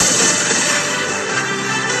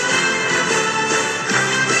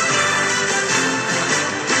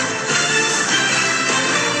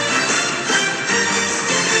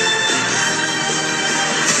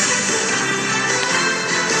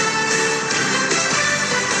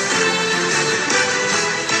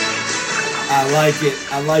I like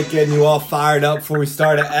it. I like getting you all fired up before we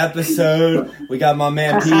start an episode. We got my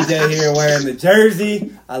man PJ here wearing the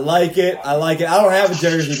jersey. I like it. I like it. I don't have a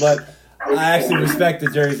jersey, but I actually respect the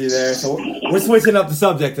jersey there. So we're switching up the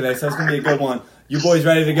subject today, so it's going to be a good one. You boys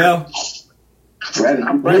ready to go? Ready.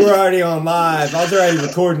 We were already on live. I was already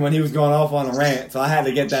recording when he was going off on a rant, so I had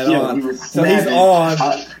to get that on. So he's on.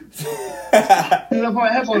 He's up on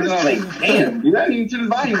headphones and I'm like, damn, you haven't even turned the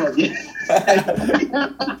volume up yet.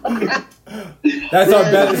 That's our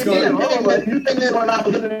bet. It's going. You think they're going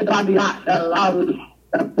to get it on the hot?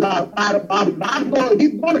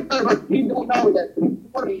 He's going to serve. He don't know that.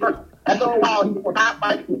 After a while, he's going to hot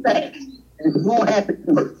bite and fast. And it's going to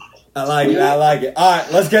happen. I like it. I like it. All right,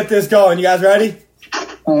 let's get this going. You guys ready?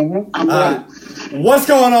 I'm ready. What's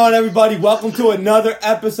going on, everybody? Welcome to another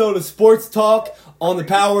episode of Sports Talk on the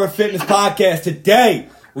Power of Fitness podcast. Today,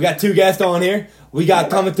 we got two guests on here. We got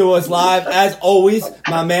coming to us live, as always,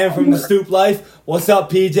 my man from the Stoop Life. What's up,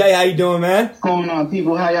 PJ? How you doing, man? What's going on,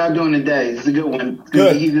 people? How y'all doing today? It's a good one.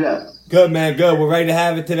 Good. Heat it up. Good, man. Good. We're ready to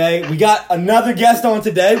have it today. We got another guest on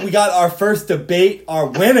today. We got our first debate. Our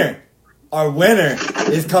winner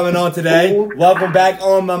is coming on today. Welcome back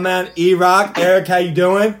on, my man E-Rock. Eric, how you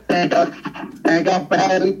doing? Thank y'all for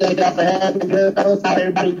having me. Good. How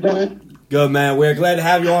everybody doing? Good, man. We're glad to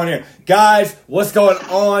have you on here. Guys, what's going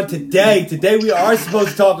on today? Today we are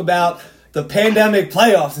supposed to talk about the pandemic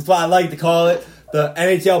playoffs. That's what I like to call it. The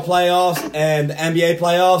NHL playoffs and the NBA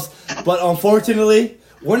playoffs. But unfortunately,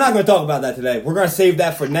 we're not going to talk about that today. We're going to save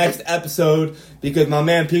that for next episode because my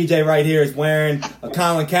man PJ right here is wearing a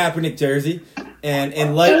Colin Kaepernick jersey. And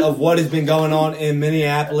in light of what has been going on in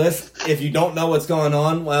Minneapolis, if you don't know what's going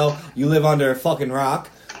on, well, you live under a fucking rock.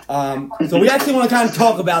 So we actually want to kind of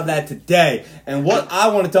talk about that today. And what I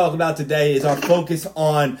want to talk about today is our focus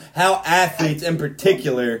on how athletes in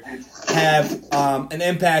particular have an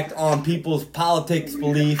impact on people's politics,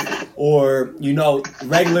 belief, or,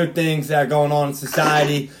 regular things that are going on in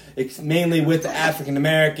society. It's mainly with the African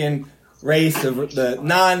American race, the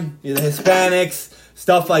Hispanics,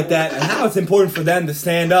 stuff like that, and how it's important for them to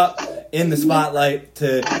stand up in the spotlight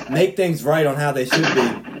to make things right on how they should be.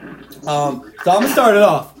 So I'm going to start it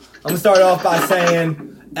off. I'm going to start off by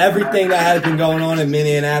saying everything that has been going on in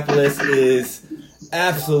Minneapolis is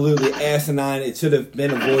absolutely asinine. It should have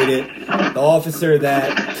been avoided. The officer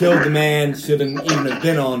that killed the man shouldn't even have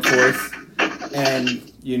been on force. And,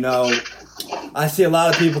 I see a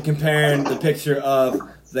lot of people comparing the picture of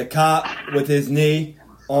the cop with his knee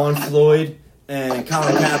on Floyd and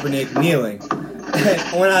Colin Kaepernick kneeling.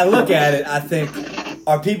 And when I look at it, I think,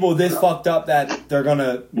 are people this fucked up that they're going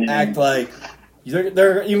to act like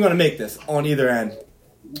they're even going to make this on either end?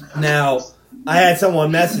 Now, I had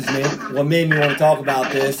someone message me. What made me want to talk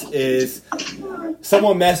about this is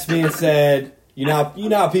someone messaged me and said, you know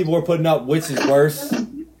how people were putting up which is worse?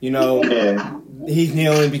 He's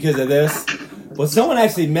kneeling because of this. But someone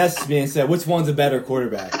actually messaged me and said, which one's a better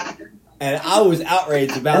quarterback? And I was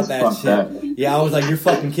outraged about that shit. Yeah, I was like, you're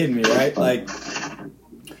fucking kidding me, right?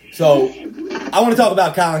 So I want to talk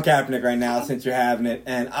about Colin Kaepernick right now since you're having it.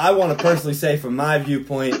 And I want to personally say from my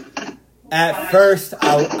viewpoint, at first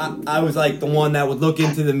I was like the one that would look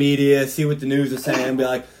into the media, see what the news is saying, and be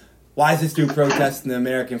like, why is this dude protesting the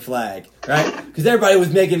American flag, right? Because everybody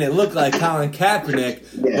was making it look like Colin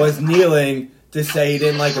Kaepernick was kneeling to say he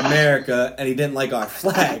didn't like America and he didn't like our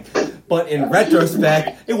flag. But in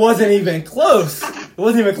retrospect, it wasn't even close. It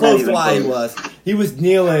wasn't even close to why he was. He was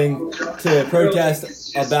kneeling to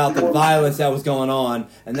protest about the violence that was going on,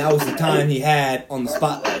 and that was the time he had on the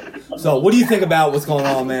spotlight. So what do you think about what's going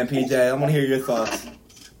on, man, PJ? I want to hear your thoughts.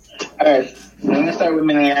 All right, I'm going to start with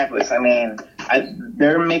Minneapolis. I mean,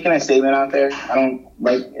 they're making a statement out there. I don't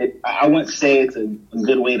like it. I wouldn't say it's a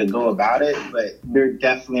good way to go about it, but they're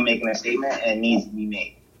definitely making a statement and it needs to be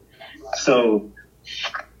made. So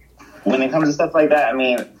when it comes to stuff like that, I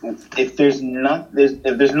mean, if there's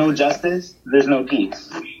no justice, there's no peace.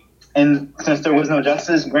 And since there was no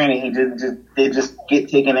justice, granted, they just get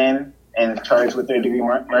taken in and charged with third degree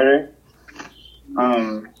murder.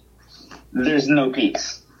 There's no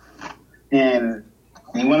peace. And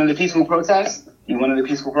he wanted a peaceful protest,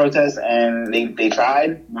 and they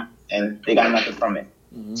tried, and they got nothing from it.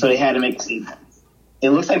 Mm-hmm. So they had to make a statement. It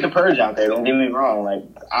looks like the purge out there, don't get me wrong. Like,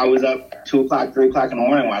 I was up 2 o'clock, 3 o'clock in the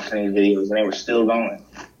morning watching these videos, and they were still going.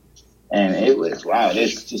 And it was, wow,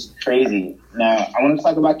 it's just crazy. Now, I want to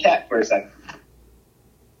talk about Cat for a second.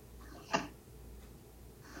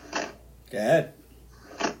 Go ahead.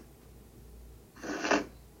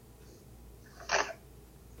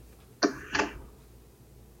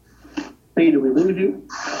 Did we lose you?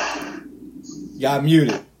 Yeah, I'm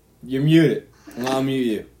muted. You're muted. I'll mute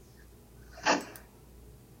you.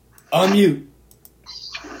 Unmute.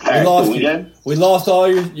 We lost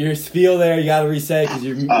all your spiel there. You got to reset because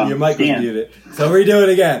your mic was muted. So redo it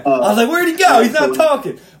again. I was like, where'd he go? He's not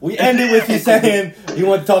talking. We ended with you saying you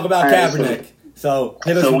want to talk about Kaepernick. So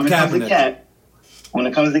hit us with Kaepernick. When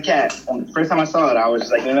it comes to Cat, the first time I saw it, I was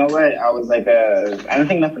just like, you know what? I was like, I didn't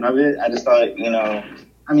think nothing of it. I just thought, you know,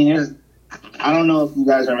 I mean, I don't know if you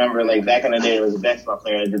guys remember, like, back in the day, there was a basketball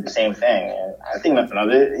player that did the same thing. And I think nothing of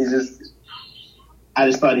it. I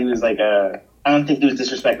just thought he was like I don't think he was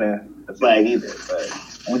disrespecting the flag either. But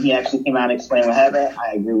when he actually came out and explained what happened,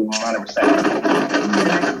 I agree with him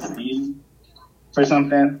 100%. For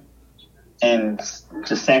something and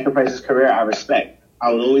to sacrifice his career, I respect.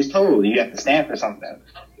 I was always told you have to stand for something.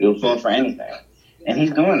 You'll fall for anything. And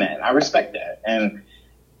he's doing that. I respect that. And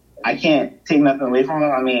I can't take nothing away from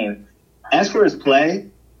him. I mean, as for his play,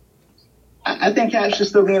 I think Cap should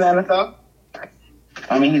still be in the NFL.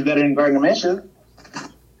 I mean, he's better than Gardner Minshew.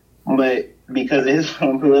 But because of his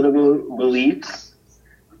own political beliefs,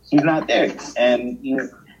 he's not there. And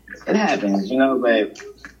it happens, you know, but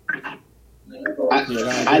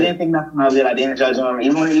I didn't think nothing of it. I didn't judge him.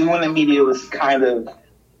 Even when the media was kind of,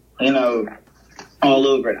 you know, all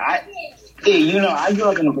over it. I grew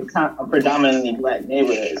up in a predominantly black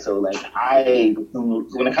neighborhood. So, like,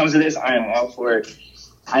 when it comes to this, I am all for it.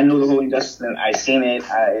 I know the whole injustice and I've seen it.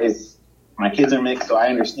 My kids are mixed, so I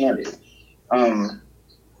understand it.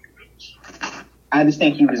 I just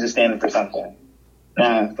think he was just standing for something.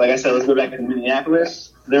 Now, like I said, let's go back to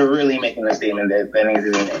Minneapolis. They're really making a statement that needs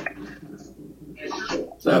to be made.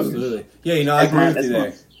 So, absolutely. Yeah, you know, I agree with you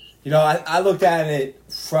there. You know, I looked at it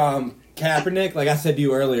from Kaepernick, like I said to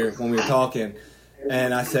you earlier when we were talking,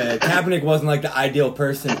 and I said Kaepernick wasn't like the ideal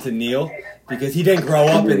person to kneel because he didn't grow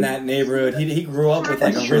up in that neighborhood. He grew up with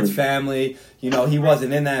like a rich family. You know, he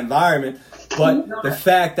wasn't in that environment. But the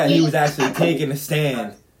fact that he was actually taking a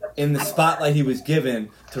stand in the spotlight he was given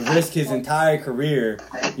to risk his entire career,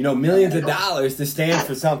 you know, millions of dollars to stand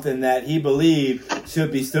for something that he believed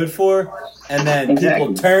should be stood for, and then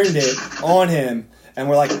people turned it on him and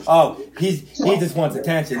were like, oh, he just wants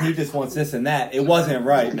attention, he just wants this and that. It wasn't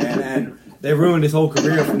right, man, and they ruined his whole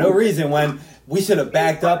career for no reason when we should have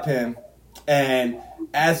backed up him, and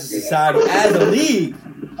as a society, as a league,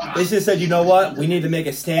 they should have said, you know what, we need to make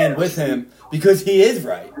a stand with him because he is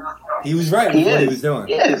right. He was right with what he was doing.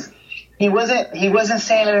 Yes. He wasn't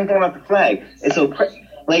saying anything about the flag. It's so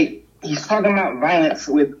like he's talking about violence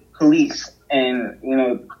with police and, you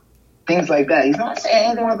know, things like that. He's not saying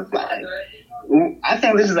anything about the flag. I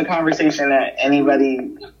think this is a conversation that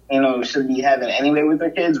anybody, you know, should be having anyway with their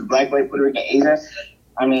kids, black, white, Puerto Rican, Asian.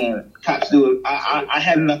 I mean, cops do it. I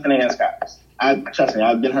have nothing against cops. Trust me,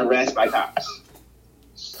 I've been harassed by cops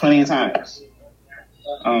plenty of times.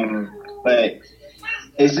 But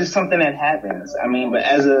it's just something that happens. I mean, but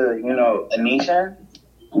as a nation,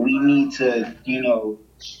 we need to, you know,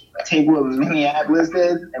 take what Minneapolis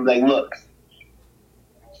did and be like, look,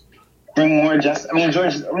 bring more justice. I mean,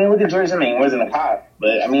 look at George Zimmerman. He wasn't a cop,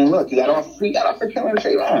 but I mean, look, he got off for killing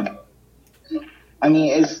Trayvon. I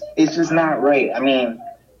mean, it's just not right. I mean,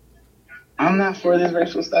 I'm not for this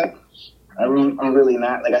racial stuff. I'm really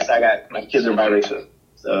not. Like I said, my kids are biracial,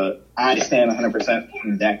 so I stand 100%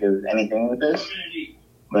 in back of anything with this.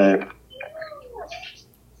 But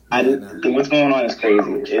what's going on is crazy.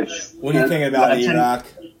 What do you think about E-Rock?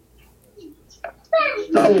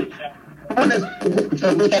 So,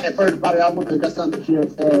 because we had it first about it, I want to just something she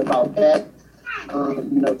said about that. You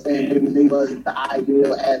know, saying maybe they wasn't the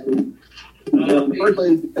ideal athlete.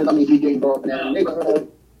 Firstly, because I mean, he didn't grow up in that neighborhood.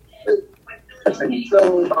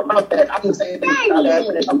 So about that, I'm just saying things about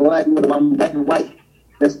that. I'm black and white,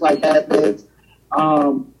 just like that. But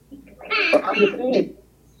I'm just saying,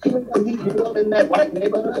 even though he grew up in that white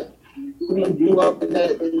neighborhood, he grew up in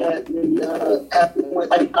that affluent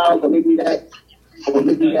lifestyle, or maybe that a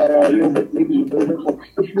little bit more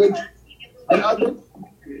privilege and others.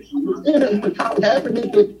 And the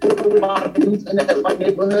Kaepernick is put a lot of things in that white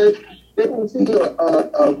neighborhood. They don't see a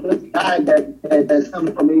good guy that's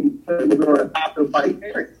coming from maybe or a after white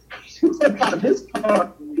parents. He stepped out of his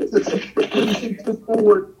car. This is a pretty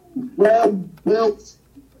forward, well built,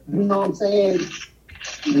 you know what I'm saying,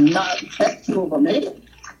 not sexual of a man.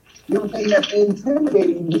 You know what I'm saying? That's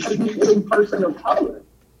intimidating because he's a person of color.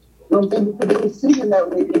 You know what I'm saying? Because they don't see him that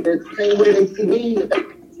way. The same way they see me.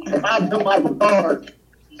 If I jump out of a car,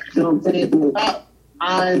 you know what I'm saying?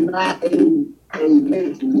 I'm not a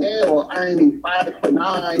mixed male. I'm a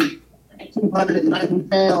 5'9",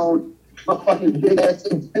 290-pound, fucking big ass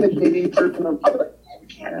intimidating person of color.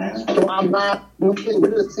 So I'm not, you know,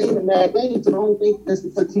 we're just saying in that thing. So I don't think this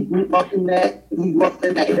is because he grew up in that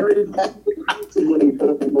area. to when they put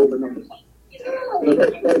up in over numbers. So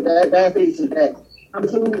that's that. I'm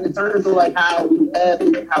assuming in terms of like how we have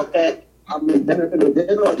it, how that benefit or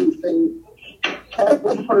did all these things. That's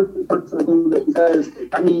one person to do it because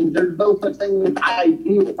I mean there's no such thing as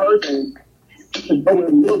ideal person to go in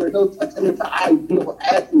the middle. There's no such thing as an ideal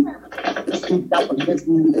athlete. Just think that was against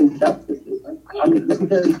injustices. I mean, just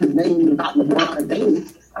because his name is not LeBron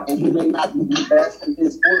James and he may not be the best in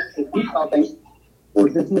his sport to do something, or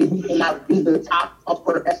just maybe he may not be the top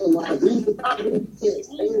upper echelon. He's the top, he can't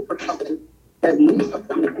stand for something that means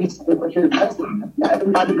something that he's for his message. Not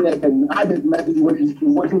everybody that denied his message what he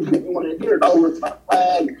didn't want to hear. Oh, it's about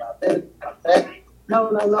flag, it's about this, it's about that.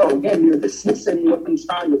 No. Again, you're dismissing what he's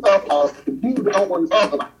trying to talk about. The people don't want to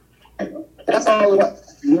talk about it. That's all it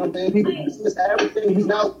was. You know what I'm saying? People dismiss everything. He's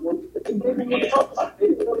now, they didn't want to talk about it. They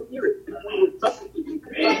didn't want to hear it. They didn't want to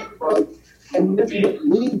talk. And this is what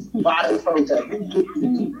leads to violent protest. This is what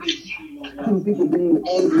leads to people being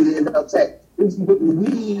angry and upset. This is what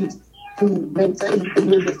leads to them saying that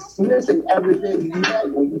you're dismissing everything you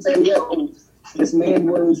said. When you say, this man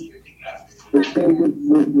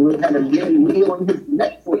had a knee on his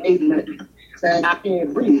neck for 8 minutes, saying, I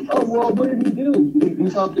can't breathe. Oh, well, what did he do? Did he do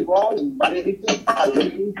something wrong? And why did he get fired? Why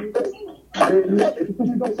did he do this? Why did he do that? It's because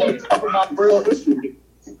you don't want to talk about real issues.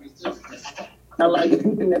 Now, like, if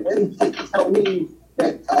you can at any point tell me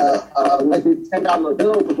that, like, a $10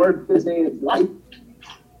 bill was worth this man's life,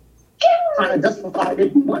 trying to justify it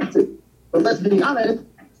if you want to. But let's be honest,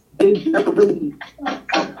 they never really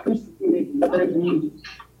appreciated whether it be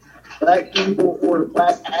black people or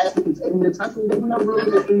black athletes in this country. They never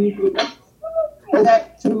really appreciated that. Go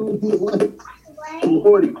back to the Olympics in the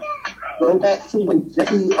 40s. Go back to when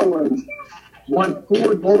Jesse Owens won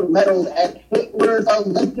 4 gold medals at Hitler's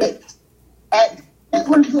Olympics. At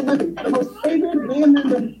Hitler's Olympics, the most hated man in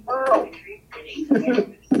the world.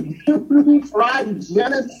 He tried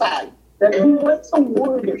genocide. That he went to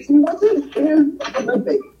war against. He wasn't in the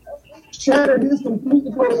Olympics. Shattered his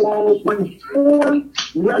complete protocol when 4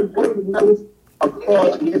 red gold medals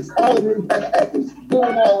across against all of his best athletes,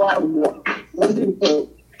 doing all out of war. Wasn't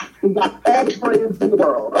killed. He got all the praise in the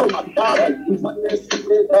world. Oh my God, he's like this, he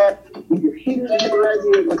did that. He defeated the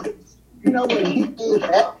Olympics. You know, when he did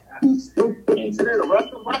that, he still considered a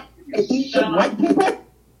restaurant and he should white people.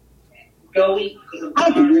 How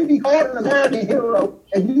can you be called an American hero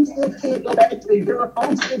and you still can't go back to your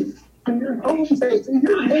home city, to your home state, to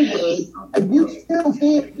your neighborhood, and you still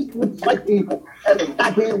can't eat with white people at a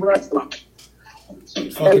goddamn restaurant?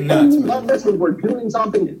 Fucking nuts, man. Listen, we're doing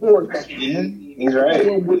something for them. Yeah, he's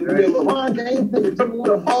right. With LeBron James, you're talking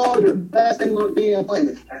with a ball, you're the best thing on the damn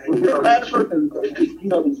planet. When you're a rapper,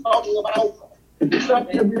 he's talking about the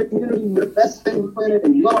destruction of your community, you're the best thing on the planet,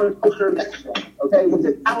 and you are a culture next. Okay, when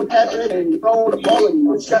you're out catching and you throw the ball and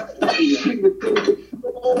you shut it up and you shoot the thing with the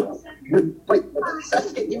ball, wait, the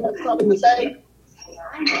second you have something to say?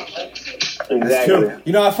 Exactly. That's true.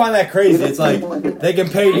 You know, I find that crazy. It's like they can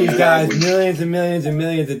pay these guys millions and millions and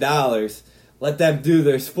millions of dollars, let them do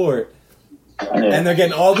their sport, and they're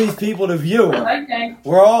getting all these people to view them.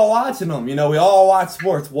 We're all watching them. You know, we all watch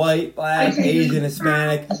sports: white, black, Asian,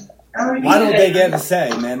 Hispanic. Why don't they get a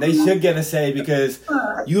say, man? They should get a say because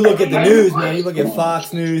you look at the news, man. You look at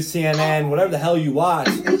Fox News, CNN, whatever the hell you watch,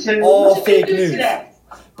 all fake news.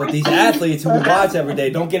 But these athletes who we watch every day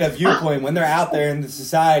don't get a viewpoint when they're out there in the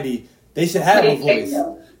society. They should have a voice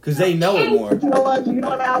because they know it more. You know what?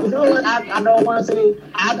 I don't want to say.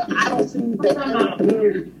 I don't see that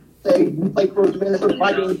community say you play for the Minnesota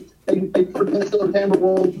Vikings, say you play for the Minnesota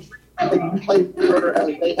Timberwolves. You play for,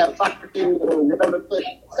 they have soccer teams or whatever.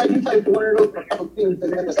 Say you play for one of those professional teams in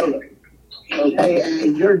Minnesota, okay,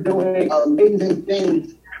 and you're doing amazing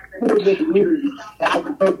things for the community. I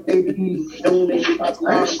would hope maybe he's donating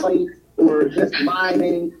money or just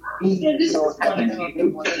mining. That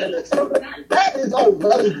is all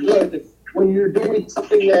well good when you're doing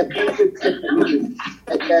something that benefits the community,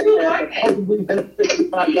 that supposedly benefits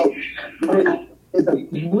everybody else. When it's a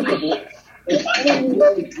beautiful. It's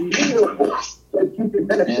only beautiful that you can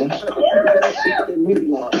benefit the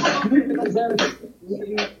community on. You can benefit the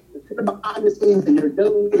community behind the scenes and you're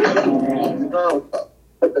doing it.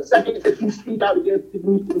 But the second that you speak out against the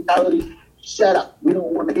police brutality, shut up. We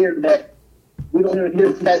don't want to hear that. We don't want to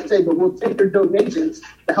hear that say, but we'll take your donations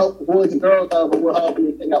to help the boys and girls but we'll help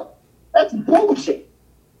anything else. That's bullshit.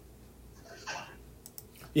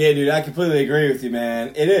 Yeah, dude, I completely agree with you,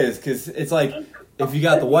 man. It is, because it's like, if you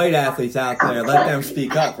got the white athletes out there, let them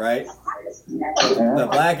speak up, right? The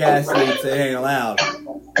black athletes, they ain't allowed.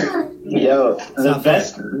 The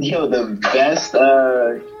best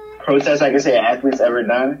protest I can say athletes ever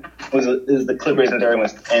done is the Clippers and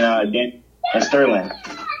and Sterling.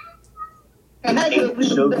 And that could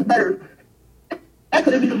have been better. That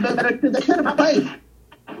could have been better because they should have not played.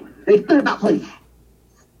 They should have not played.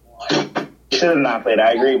 Should have not played,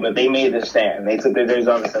 I agree, but they made their stand. They took their jerseys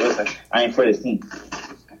off and said, listen, I ain't for this team.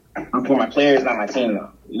 I'm for my players, not my team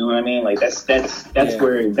though. You know what I mean? Like that's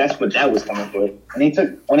where that's what that was coming for. When they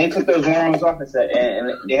took those warm-ups off and said,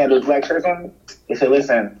 and they had those black shirts on, they said,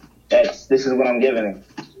 listen, this is what I'm giving them.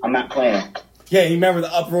 I'm not playing. Yeah, you remember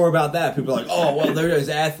the uproar about that? People are like, oh, well, they're just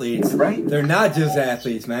athletes. Right. They're not just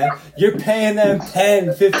athletes, man. You're paying them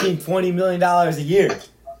 $10, $15, $20 million a year.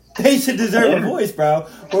 They should deserve a voice, bro.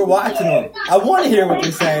 We're watching them. I want to hear what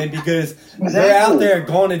they're saying because they're out there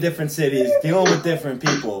going to different cities, dealing with different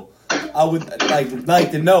people. I would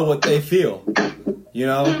like to know what they feel. You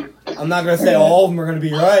know? I'm not going to say all of them are going to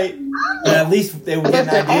be right, but at least they would get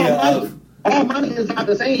an idea of... All money is not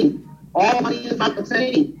the same. All money is not the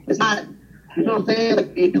same. It's not... You know what I'm saying?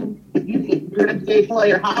 Like, if you're an NBA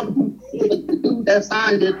player, how would you feel like the dude that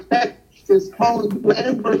signed the check is calling people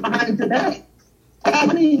N-words behind your back? All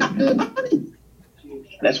money is not good money.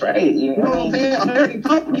 That's right. You know what I'm saying? American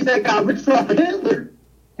companies that got rich off of Hitler,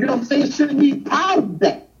 you know what I'm saying, shouldn't be proud of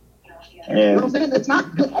that. Yeah. You know what I'm saying? It's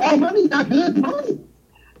not good. All money is not good money.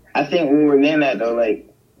 I think when we're getting at though,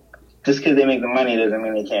 like, just because they make the money doesn't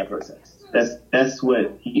mean they can't protest. That's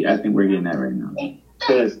what I think we're getting at right now.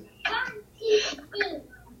 Because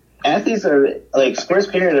athletes are like sports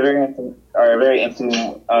players are very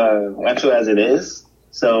influential as it is.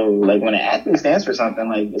 So like when an athlete stands for something,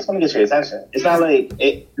 like it's gonna get your attention. It's not like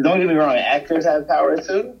it. Don't get me wrong, actors have power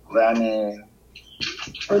too. But I mean,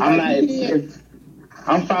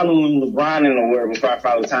 I'm following LeBron in the world before I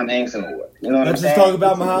follow Tom Hanks in the world. You know what I'm saying? Let's just talk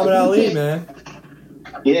about Muhammad Ali, man.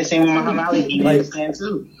 Yeah, same with Muhammad Ali. He made a stand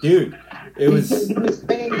too, dude. It was this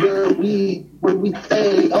thing where we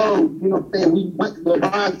say, oh, you know what I'm saying, we want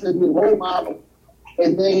LeBron to be a role model,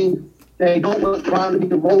 and then they don't want LeBron to be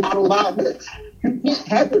the role model of all this. You can't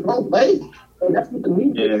have it both ways. And that's what the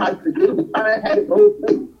media tries to do. They try to have it both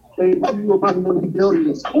ways. They love you about the ability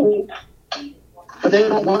in school, but they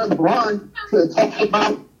don't want LeBron to talk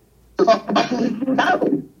about who he's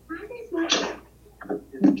down.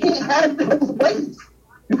 You can't have it both ways.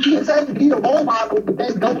 You can't say to be a role model, but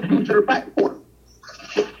then don't use your platform.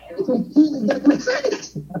 It doesn't make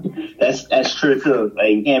sense. That's true too.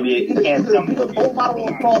 Like you can't be a role model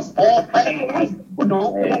across all platforms.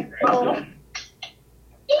 No.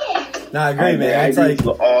 I agree, man. It's like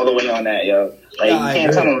all the way on that, yo. Like you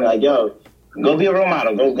can't tell them like, yo, go be a role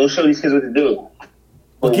model. Go show these kids what to do.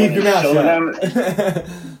 Well, keep your mouth shut.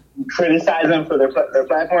 Criticize them for their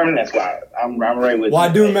platform. That's why I'm right with. Well, I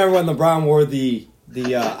do remember when LeBron wore the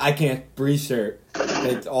I Can't Breathe shirt.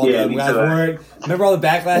 That all the guys wore it. Remember all the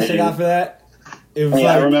backlash they got for that? It was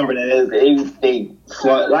I remember that. They a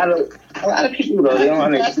lot of people though, they don't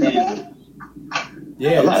understand.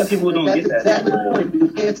 Yeah, a lot of people don't get that. Exactly the point. You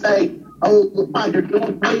can't say, "Oh, LeBron, you're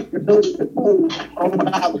doing great. You're doing it cool. Oh my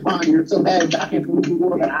God, LeBron, you're so bad. I can't believe you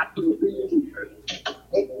wore that. I can't believe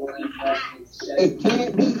it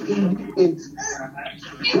can't be. It's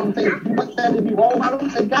you know what I'm saying. You want them to be role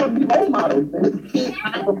models. They gotta be role models. And you can't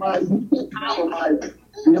compromise. You can't compromise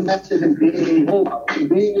your message and being a role model.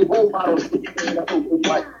 Being a role model is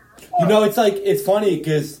like. You know, it's funny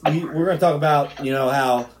because we're gonna talk about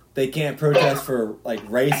how they can't protest for like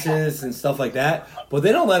races and stuff like that, but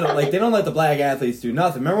they don't let the black athletes do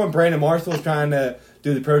nothing. Remember when Brandon Marshall was trying to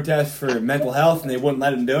do the protest for mental health and they wouldn't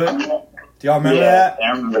let him do it? Do y'all remember that? I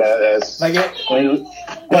remember that. That's like it. He was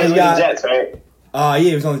the Jets, right? Yeah,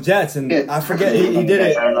 he was on the Jets, and I forget he did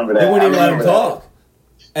it. I remember that. They wouldn't even let him talk,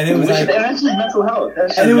 and it was like, and that's just mental health.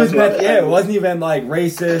 It wasn't even like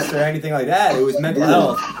racist or anything like that. It was mental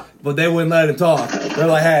health. But they wouldn't let him talk. They're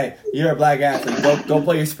like, hey, you're a black athlete. Go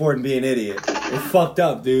play your sport and be an idiot. It's fucked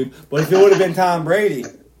up, dude. But if it would have been Tom Brady,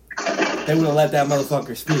 they would have let that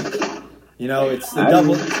motherfucker speak. You know, it's the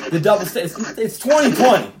double standard. It's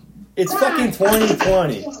 2020. It's fucking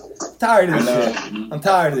 2020. I'm tired of this shit. I'm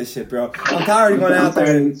tired of this shit, bro. I'm tired of going out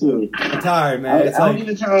there. I'm tired, man. I don't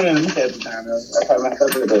even turn on the news at the time, though. I tell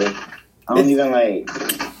myself today. I don't even like.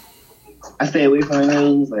 I stay away from the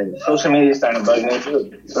news. Like social media is starting to bug me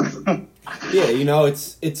too. Yeah, you know,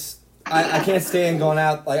 it's. I can't stand going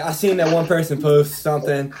out. Like I seen that one person post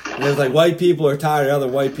something, and it was like white people are tired of other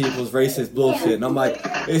white people's racist bullshit, and I'm like,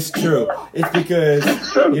 it's true. It's because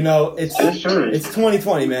it's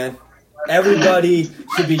 2020, man. Everybody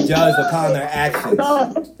should be judged upon their actions.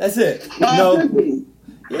 That's it. Yeah,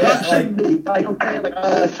 like I'm saying, like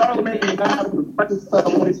Charlamagne God was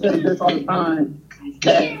always said this all the time.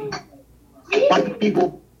 That white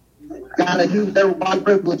people gotta use their white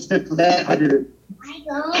privilege to that.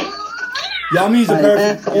 Y'all means a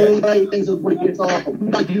That's perfect. the only way things is what it gets off. You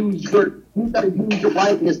gotta use your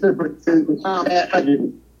likeness to combat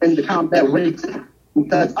prejudice and to combat racism.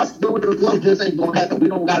 Because us doing the globe just ain't gonna happen. We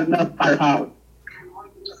don't got enough firepower.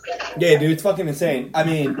 Yeah, dude, it's fucking insane. I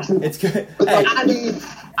mean, it's good. Hey,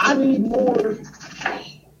 I need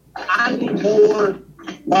more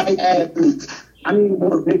white athletes. I need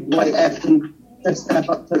more big white athletes to step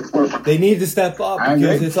up to the sport. they need to step up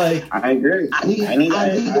because it's like, I agree. I need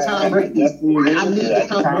Tom Brady. I need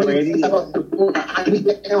Tom Brady to step up to the sport. I need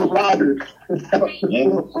the Aaron Rodgers to step up to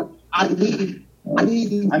the sport. I need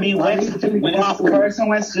When Carson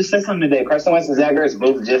Wentz just said something today. Carson Wentz and Zach Ertz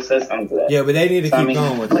both just said something today. yeah, but they need to keep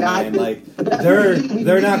going with it, man. Like,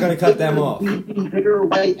 they're not going to cut them off. Bigger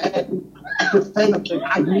white athletes to stand up.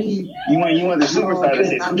 I need. You want the superstar to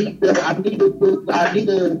say I something. need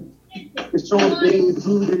the Sean Days,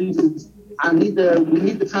 we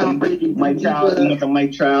need the Tom Brady. Mike Trout, you want the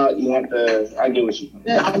Mike Trout, you want the, I get what you mean.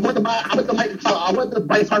 Yeah, I want the Mike Trout, I want the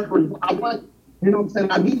Bryce Harper, I want, you know what I'm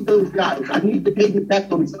saying? I need those guys. I need the David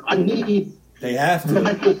Beckhams. I need They have the to.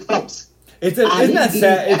 Michael Phelps. Isn't that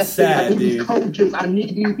sad? It's sad, I need these dude. coaches. I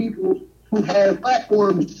need these people who have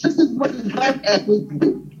platforms just as much as black athletes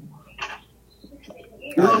do.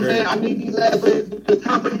 You know what I'm saying? I need these athletes. The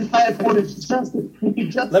company's platform is just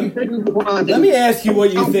Let me ask you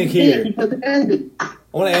what you think here. Because it ended. I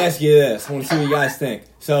want to ask you this. I want to see what you guys think.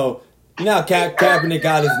 So, you know how Kaepernick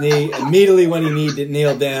got his knee immediately when he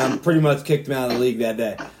kneeled down, pretty much kicked him out of the league that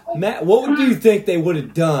day. Matt, what would you think they would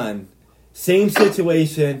have done? Same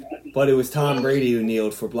situation, but it was Tom Brady who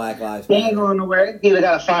kneeled for Black Lives He Matter. ain't going nowhere. He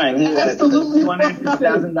got a fine. He got a Absolutely.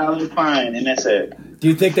 $250,000 fine, and that's it. Do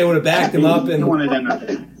you think they would have backed him up? He And wanted done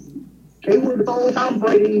nothing. They would have told Tom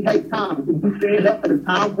Brady, hey, Tom, did you stand up? And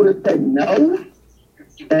Tom would have said no.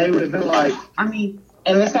 They would have been like, I mean,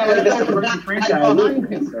 and it's not like that's a perfect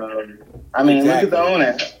franchise. So, I mean, look at the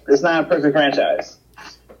owner. It's not a perfect franchise.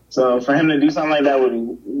 So for him to do something like that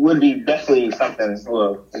would be definitely something.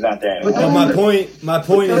 Well, is out there. Anyway. But my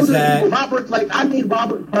point is that I need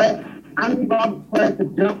Robert Kraft. I need Robert Kraft to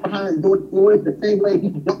jump behind George Floyd the same way he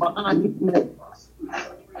can jump behind Nick Smith.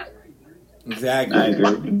 exactly. I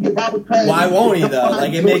agree. Why won't he though?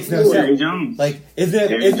 Like it makes no Jerry sense. Jones. Like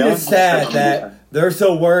isn't it sad that they're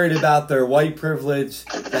so worried about their white privilege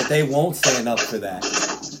that they won't stand up for that?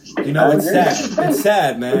 You know, it's sad. It's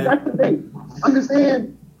sad, man. That's the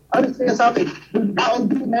thing. Understand something. Y'all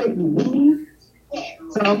do make me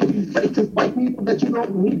some of these racist white people that you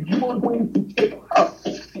don't need. You are going to take up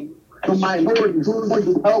the minorities. You are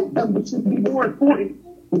going to help them, but should be more important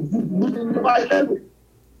than you losing your white privilege.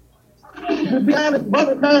 To be honest,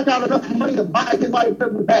 Brother Kraft got enough money to buy his white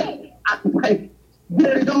privilege back.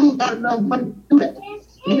 Jerry Jones got enough money to do that.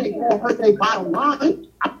 He ain't gonna hurt their bottom line.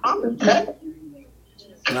 I promise you that.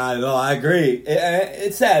 Not at all. I agree.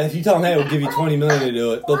 It's sad. If you tell them, hey, we'll give you $20 million to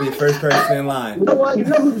do it, they'll be the first person in line. You know what? You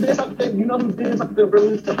know who did something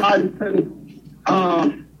really surprising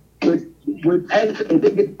with Anderson, it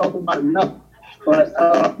didn't get talked about enough. But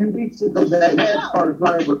a few weeks ago, that NASCAR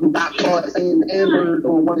driver who got caught saying the N-word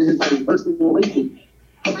on one of his personal races.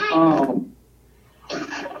 I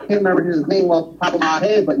can't remember his name off the top of my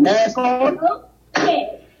head, but NASCAR.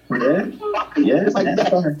 Yeah. Just like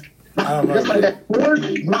that. Just like that. Ford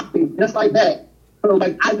blocked him, just like that. So,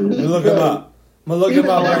 like, I need Look him up. I'm going to look him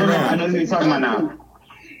up right I know now. who you're talking about now.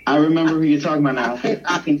 I remember who you're talking about now.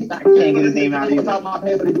 I can't get his name out either.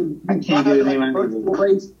 I can't get his name out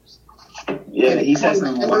either. Yeah, he said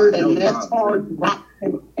something about Dale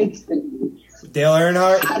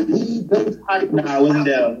Earnhardt? I need those type. Nah, it wasn't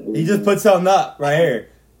Dale. He just put something up right here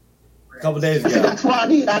a couple days ago. That's what I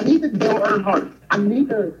need. I need the Dale Earnhardt. I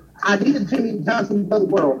need the Jimmy Johnson of the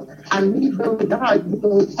world. I need those guys.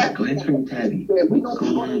 Those Go ahead for Teddy. we don't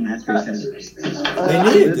Go on, that's for Teddy. They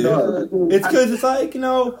need it, dude. It's because it's like, you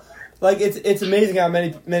know, like it's amazing how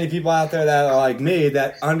many people out there that are like me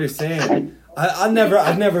that understand. I've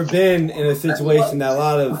never been in a situation that a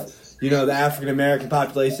lot of, you know, the African American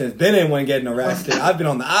population has been in when getting arrested. I've been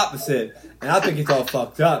on the opposite, and I think it's all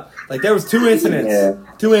fucked up. Like there was two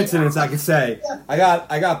incidents I could say. I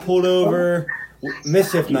got pulled over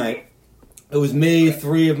mischief night. It was me,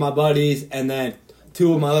 3 of my buddies, and then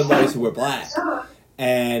 2 of my other buddies who were black.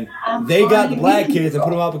 And they got the black kids and put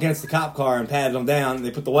them up against the cop car and patted them down. And they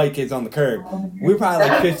put the white kids on the curb. We were probably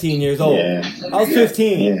like 15 years old. Yeah. I was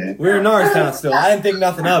 15. Yeah. We were in Norristown still. I didn't think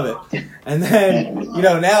nothing of it. And then, you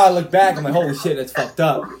know, now I look back, I'm like, holy shit, that's fucked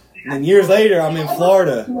up. And then years later, I'm in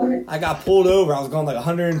Florida. I got pulled over. I was going like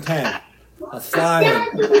 110. I was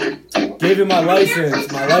flying. Gave him my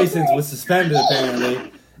license. My license was suspended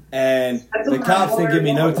apparently. And the cops didn't give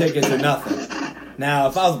me no tickets or nothing. Now,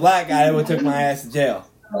 if I was a black guy, they would have took my ass to jail.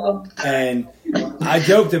 And I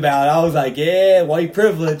joked about it. I was like, yeah, white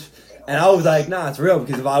privilege. And I was like, nah, it's real,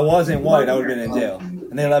 because if I wasn't white, I would have been in jail.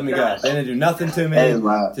 And they let me go. They didn't do nothing to me.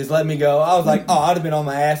 Just let me go. I was like, oh, I'd have been on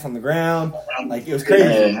my ass on the ground. Like, it was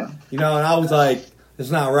crazy. You know, and I was like,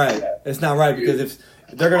 it's not right. It's not right, because if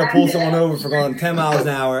they're going to pull someone over for going 10 miles an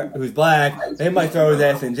hour who's black, they might throw his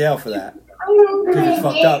ass in jail for that. Because it's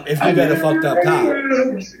fucked up. If you got a fucked up cop.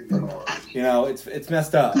 You know, it's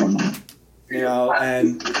messed up. You know,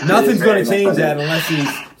 and nothing's going to change that unless these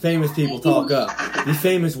famous people talk up. These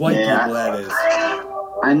famous white people, that is.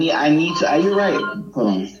 I need to. Are you right? Hold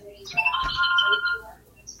on.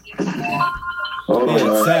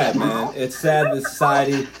 It's sad, man. It's sad that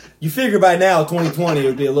society. You figure by now, 2020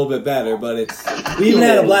 would be a little bit better, but we even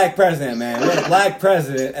had a black president, man. We had a black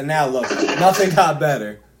president, and now look, nothing got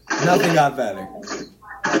better. Nothing got better.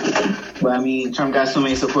 But I mean, Trump got so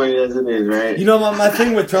many supporters as it is, right? You know, my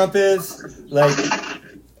thing with Trump is, like,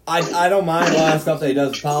 I don't mind a lot of stuff that he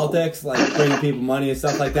does with politics, like bringing people money and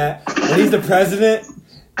stuff like that. But he's the president,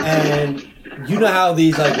 and you know how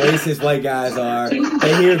these, like, racist white guys are.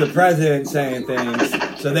 They hear the president saying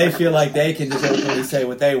things, so they feel like they can just openly say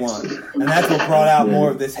what they want. And that's what brought out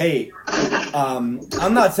more of this hate.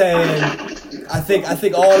 I'm not saying, I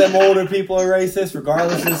think all them older people are racist,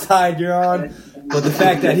 regardless of the side you're on. But the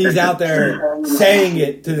fact that he's out there saying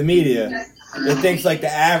it to the media, it thinks like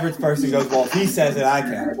the average person goes, well, if he says it, I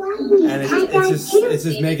can. And it's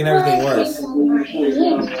just making everything worse.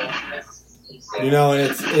 You know,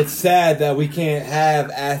 and it's sad that we can't have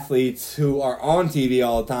athletes who are on TV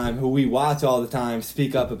all the time, who we watch all the time,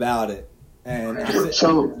 speak up about it. And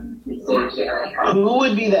so, who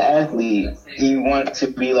would be the athlete you want to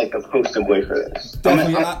be like the poster boy for this?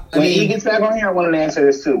 Definitely, when he gets back on here, I want to answer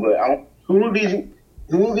this too. But who would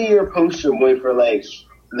be your poster boy for, like,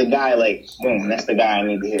 the guy, like, boom, that's the guy I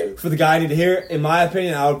need to hear? For the guy I need to hear, in my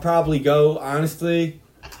opinion, I would probably go, honestly,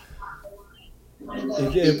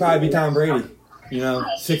 it'd probably be Tom Brady. You know,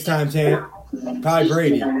 6-time champ, probably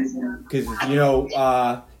Brady. Because, you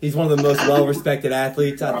know, he's one of the most well-respected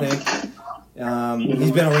athletes, I think.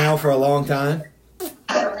 He's been around for a long time.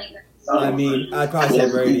 I mean, I'd probably say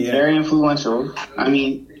Brady, yeah. Very influential. I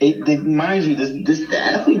mean, mind you, the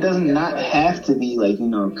athlete does not have to be, like, you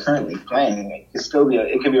know, currently playing. It could still be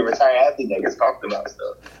it could be a retired athlete that gets talked about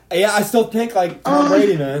still. Yeah, I still think, like, Tom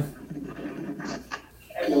Brady, man.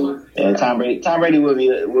 Yeah, Tom Brady would be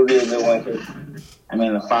a good one. Cause, I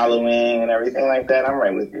mean, the following and everything like that, I'm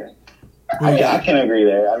right with you. I can agree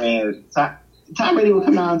there. I mean, Tom Brady would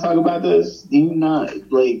come out and talk about this. You know,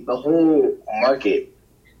 like, the whole market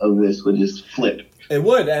of this would just flip. It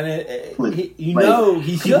would, and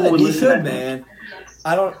he should, man.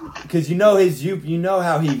 I don't, because you know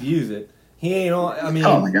how he views it. He ain't on. I mean,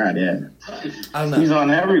 oh my God, yeah. I don't know. He's on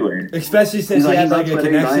everywhere, especially since he had like a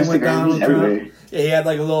connection with Donald Trump. Yeah, he had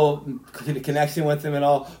like a little connection with him and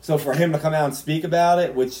all. So for him to come out and speak about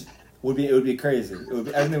it, which would be crazy.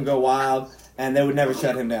 Everything would go wild, and they would never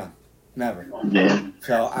shut him down. Never. Yeah.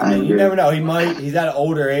 So I mean, you never know. He's at an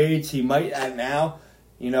older age. He might now.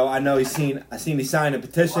 You know, I know I seen he signed a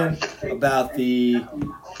petition about the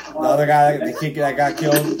other guy, the kid that got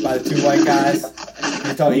killed by the 2 white guys.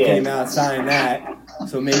 He came out and signed that.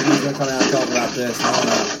 So maybe he's going to come out and talk about this. I don't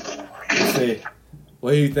know. We'll see.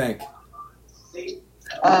 What do you think?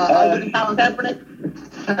 Colin Kaepernick?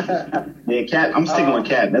 Yeah, Cap. I'm sticking with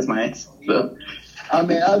Cap. That's my answer. So. I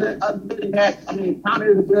mean, other than that, I mean, Tom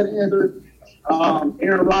is a good answer.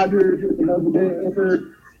 Aaron Rodgers is another good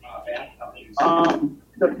answer.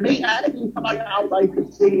 For me, I think somebody I would like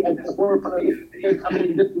to see at the forefront of this. I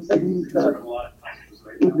mean, just to say he's a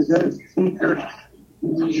good speaker.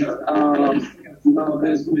 You know,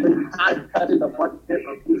 there's been touching a bunch of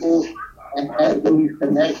different people and had those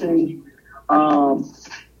connections.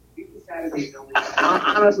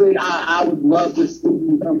 Honestly, I would love to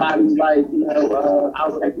see somebody like, you know, I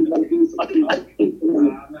would actually love to see somebody like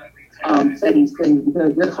Peyton say these things,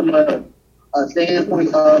 because just from a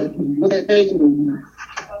standpoint of, if you look at Peyton,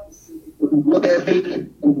 if you look at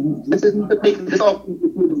Peyton and you listen to Peyton, this all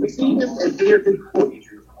you see him as hear his voice.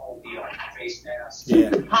 Yeah.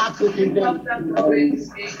 The toxic in them, you know,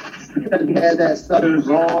 because he has that southern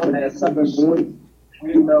drawl and that southern voice.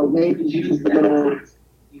 You know, maybe he's a little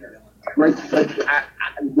racist,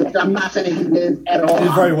 but I'm not saying he is at all. He's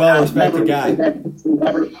a very well respected guy.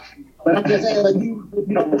 But I'm just saying, like, you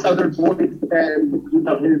know, the southern voice that, you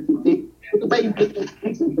know, the way you get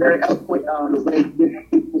speaks is very eloquent. The way you get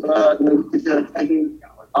people's, the way you get their attention,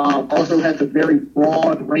 also has a very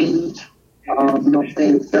broad range. You know what I'm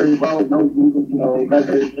saying? It's very well known, you know,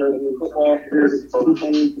 whether it's football, there's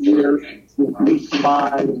football, there's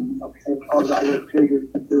nationwide and all the other figures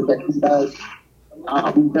that he does.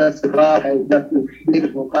 He does survive as just this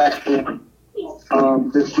beautiful platform.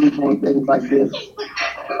 Just doing things like this.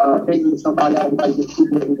 Taking somebody out like this to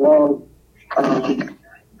get involved. I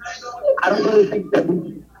don't really think that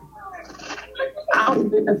I don't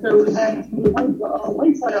think necessarily have to be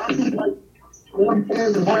white player. I think like one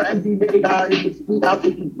fan and more NBA guys just speak out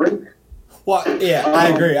to break. Well, yeah, I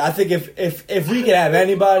agree. I think if we could have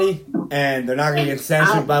anybody and they're not going to get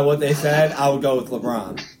censored by what they said, I would go with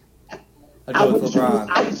LeBron. I'd go with LeBron.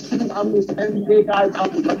 I would choose NBA guys. I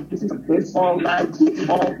would like to see some baseball guys,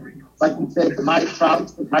 football, like you said, the Mike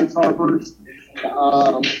Trouts, the Mike Harpers, you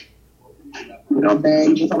know what I'm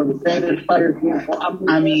saying? Just some of the Sanders players.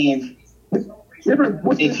 I mean,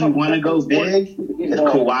 if you want to go big, if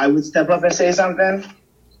Kawhi would step up and say something.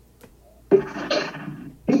 He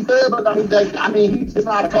could, but I mean, he's just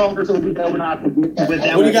not a talker, so we're not going to get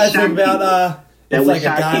that. What do you guys think about if like a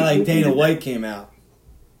guy like Dana White came out?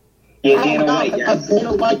 Yeah, Dana White. Yeah.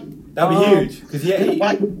 Dana White. That'd be huge because Dana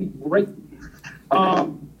White would be great. Dana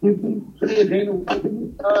White,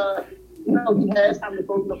 he has time to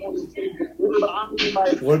focus on his team. But I mean,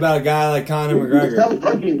 like, what about a guy like Conor McGregor? No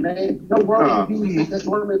Rogan, man. No Rogan uses this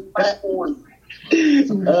woman's platform.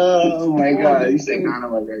 Oh my God, you say Conor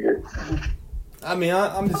McGregor. I mean,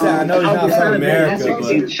 I'm just saying, I know he's not from America,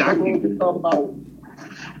 but it's shocking.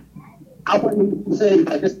 I wouldn't even say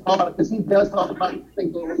like this because he does talk about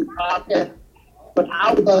things on his podcast. But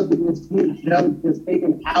I would love to just see Joe just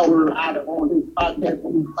taking power out of on his podcast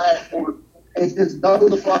on his platform and just go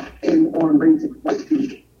the fuck in on raising white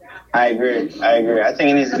people. I agree. I think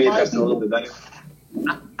it needs to be addressed a little bit better.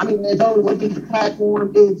 I mean, as though what his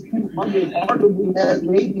platform is, arguably has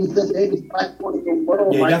maybe the biggest platform in the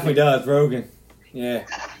world. Yeah, he definitely does, Rogan. Yeah.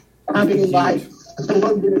 I mean, like, so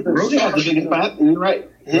Rogan is Rogan has the biggest platform. You're right.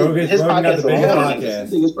 Rogan got the biggest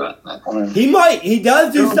podcast. He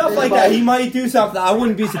does do stuff like that. He might do something. I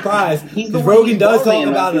wouldn't be surprised. Because Rogan does talk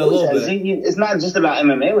about it a little bit. It's not just about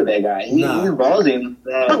MMA with that guy. He's ballsy.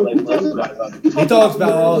 He talks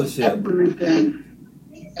about all the shit. Everything.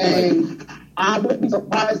 And I wouldn't be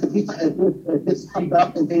surprised if this comes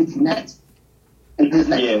up in his next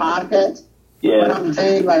podcast. Yeah. But I'm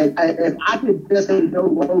saying, like, if I could just say Joe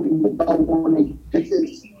Rogan would go on and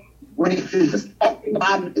when he's just talking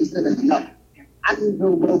about it instead of enough. I think Joe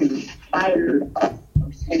Rogan is fired up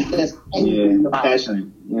and just angry about passionate.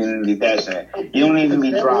 You need to be passionate. You don't need to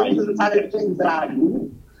be dry. Those are the type of things that I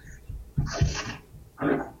do.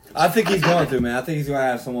 I think he's going to, man. I think he's going to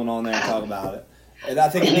have someone on there and talk about it. And I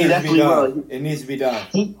think it needs to be done. It needs to be done.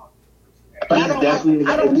 But I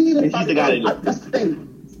don't need anybody else. That's the thing.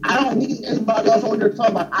 I don't need anybody else on there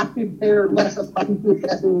talking about. I could care less about people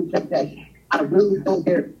that's in that. I really don't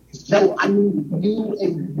care. Joe, I need you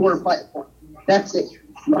and your platform. That's it.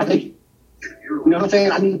 Right? You know what I'm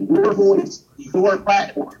saying? I need your voice, your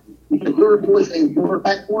platform. Because your voice and your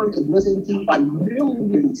platform is listened to by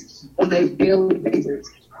millions on a daily basis.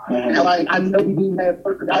 And like, I know we do have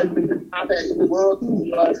certain guys with good contact in the world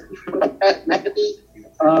too. Like Pat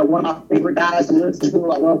McAfee, one of my favorite guys to listen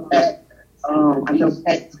to. I love Pat. I know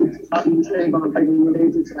Pat talking to things on a regular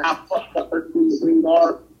basis, and I fucked up her through the green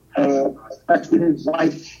bar, especially his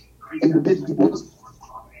wife individuals.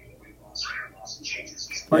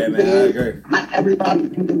 Yeah, man, I agree. Not everybody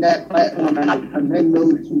using that platform, and I commend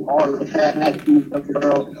those who are the Pat McAfee of the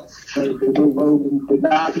world, the Joe Rogan, the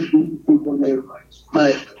guys who do people there.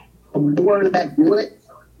 But the more that do it,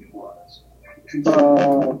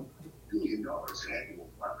 the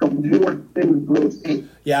more things will change.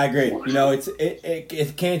 Yeah, I agree. You know,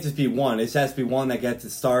 it can't just be one. It has to be one that gets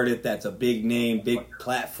it started. That's a big name, big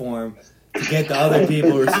platform to get the other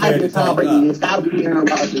people who are scared to talk up. It's got to be Aaron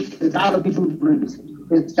Rodgers. It's got to be Bruce Brees.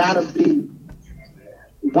 It's got to be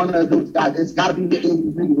one of those guys. It's got to be Andy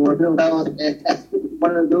Reid or Bill Belichick. That's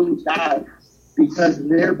one of those guys because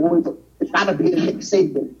they're going to. It's got to be a Nick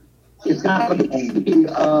Saban. It's got to be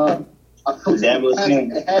a coach.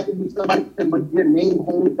 It has to be somebody with your name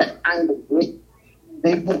holds that kind of weight.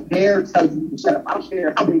 They won't dare tell you to shut up. I don't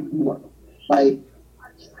care how big you are. Like,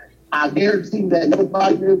 I guarantee that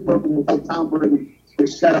nobody is working until Tom Brady to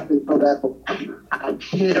shut up and throw that ball. I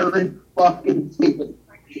guarantee fucking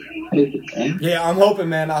it. Yeah, I'm hoping,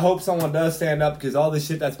 man. I hope someone does stand up because all this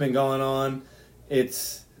shit that's been going on,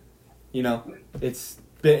 it's crazy.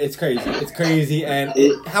 It's crazy, and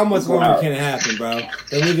how much longer can it happen, bro?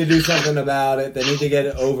 They need to do something about it. They need to get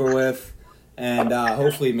it over with, and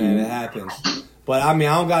hopefully, man, it happens. But, I mean,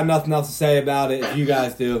 I don't got nothing else to say about it. If you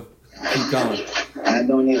guys do, keep going. I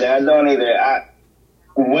don't either.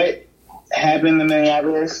 What happened in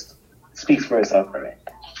Minneapolis speaks for itself for me.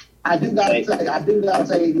 I do gotta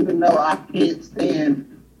say, even though I can't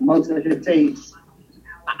stand most of his takes,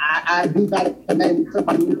 I do gotta commend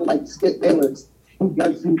somebody like Skip Bayless, who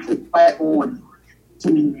does use his platform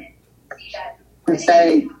to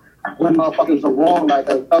say when motherfuckers are wrong. Like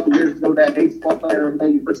a couple years ago, that baseball player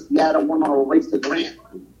maybe for Seattle went on a race to Grant.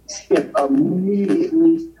 Skip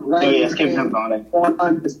immediately Skip jumped on it. On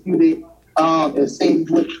Undisputed. It seems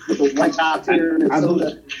with the White Sox here in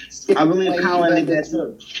Minnesota. I believe Colin did that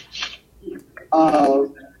too.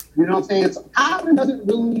 You know what I'm saying? So Colin doesn't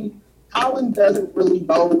really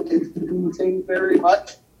go into these things very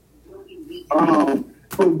much.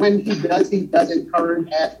 But when he does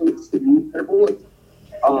encourage athletes to use their voice.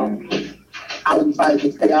 Colin decides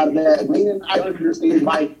to stay out of that and I understand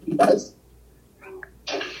why he does.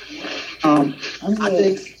 I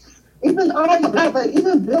think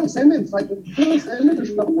even Bill Simmons, like Bill Simmons is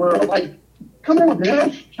in the world, like, come on,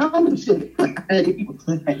 Bill, tell me shit.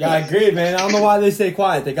 Yeah, I agree, man. I don't know why they stay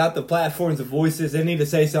quiet. They got the platforms, the voices. They need to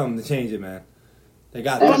say something to change it, man. They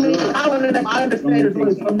got I mean, I understand it's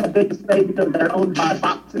really from the big state because they're owned by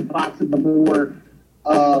Fox and Fox is the more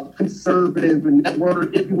conservative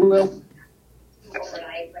network, if you will.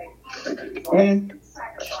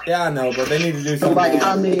 Yeah, I know, but they need to do So, something. like,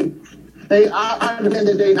 I mean, I understand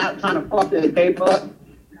that they're not trying to fuck their tape up,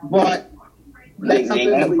 but that's something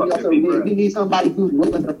that we also need. We need somebody who's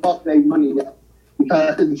willing to fuck their money up.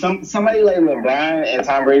 Because somebody like LeBron and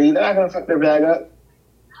Tom Brady, they're not going to fuck their bag up.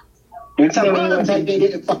 You're telling LeBron bag ain't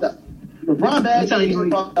getting fucked up. LeBron bag ain't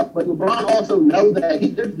getting fucked up, but LeBron also knows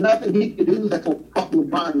that there's nothing he can do that will fuck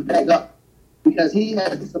LeBron's bag up because he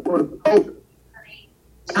has the support of the culture.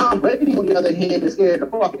 Tom Brady, on the other hand, is scared to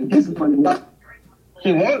fucking his money up.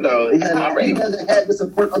 He won't, though. He's not ready. He doesn't have the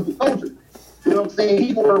support of the culture. You know what I'm saying?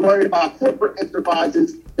 He's more worried about corporate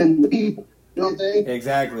enterprises than the people. You know what I'm saying?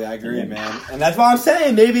 Exactly, I agree, man. And that's why I'm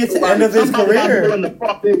saying maybe it's the end of his career. That's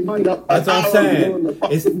what I'm saying.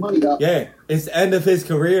 It's the end of his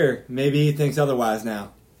career. Maybe he thinks otherwise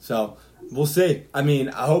now. So we'll see. I mean,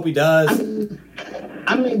 I hope he does.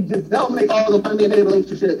 I mean, just don't make all the money in their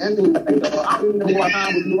relationship ending. I don't even know what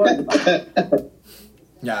time would be worried about.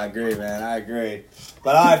 Yeah, I agree, man. I agree.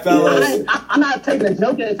 But all right, fellas. I'm not taking a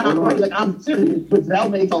joke at Tom Brady. Like, I'm serious. Giselle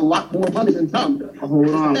makes a lot more money than Tom. Hold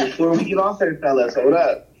on. Before we get off there, fellas, hold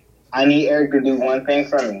up. I need Eric to do one thing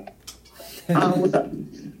for me. What's up?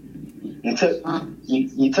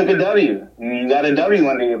 You took a W. You got a W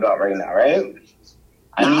under your belt right now, right?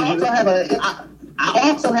 I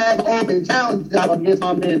also have an open challenge job against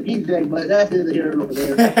my man PJ, but that's neither here nor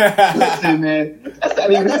there. Listen, man, that's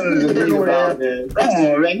not even something to think about, man. Come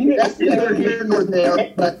on, man. That's neither here nor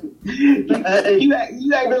there. But you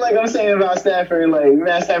acting like I'm saying about Stafford, like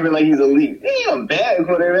Matt Stafford, like he's elite. He ain't a bad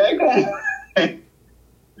quarterback.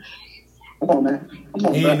 Come on, man. Come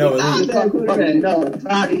on, he ain't no elite. No, I'm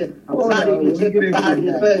sorry.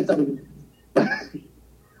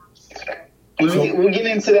 We'll get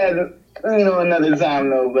into that, another time,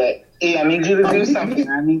 though. But I need you to do something.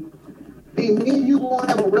 Me and you won't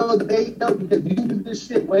have a real debate, though, because you do this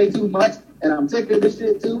shit way too much, and I'm sick of this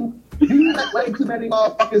shit, too. You let way too many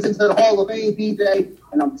motherfuckers into the Hall of Fame, DJ,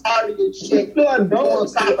 and I'm tired of your shit. No, I don't.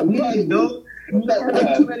 Stop immediately. You let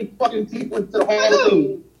way too many fucking people into the Hall of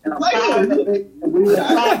Fame, and I'm tired of it, and we will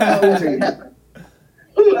stop what's happening.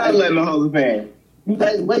 Who I let in the Hall of Fame? You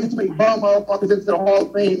let way too many bum motherfuckers into the Hall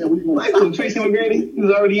of Fame, and we will stop. Tracy McGrady,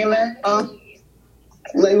 who's already in there?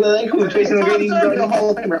 Like who? Tracy McGrady, who's already in the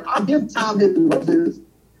Hall of Famer. I'll give Tom his roses,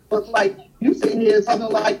 but like you sitting here talking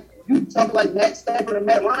like Matt Stafford and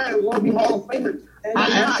Matt Ryan won't be Hall of Famers.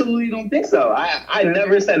 I absolutely don't think so. I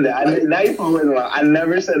never said that. Now you put words in my mouth. I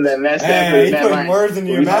never said that Matt Stafford and Matt Ryan. Words in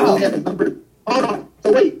your mouth. Hold on.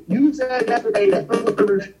 So wait, you said yesterday that Philip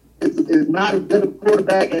Rivers is not as good a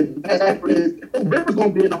quarterback as Matt Stafford is. Rivers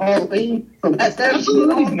going to be in the Hall of Fame. So Matt Stafford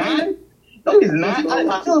absolutely he's not. No, he's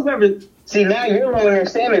not. Philip Rivers. See, now you're lowering your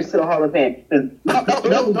standards to the Hall of Fame. No, I'm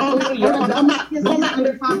not. You wanna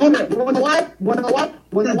know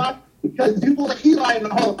what? Because you will let Eli in the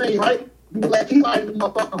Hall of Fame, right? You will let Eli in the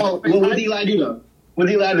motherfucking Hall of Fame, What did Eli do, though? What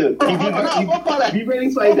did Eli do? He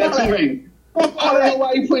ratings, so he got 2 rings. I don't know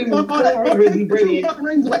why you putting Rivers and Brady.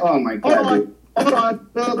 Oh, my God. Hold on.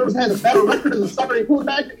 Philip Rivers has a better record as a starting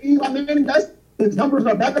quarterback than Eli Manning does. His numbers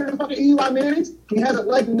are better than fucking Eli Manning's. He hasn't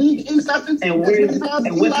led the league interceptions. And what's his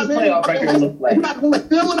playoff record look like? You're not going to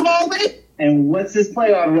Phil in the Hall of Fame? And what's his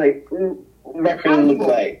playoff record look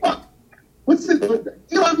like? What's it?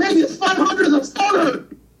 Eli Manning is 500 as a starter.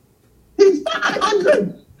 He's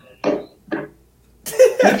 500.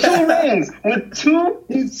 With 2 rings. With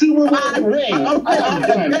 2 Super Bowl rings.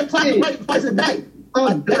 Okay. Twice a day.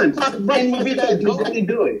 I'm done. And you beat that goat to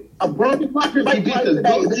do it. A broken clock is You beat the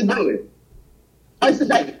goat to do it. Twice a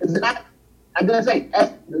day. Is it not? I'm gonna say,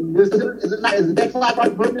 is it not? Is the dead clock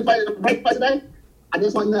right broken twice a day? I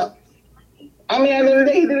just want to know. I mean, at the end of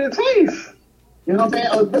the day, he did it twice. You know what I'm saying?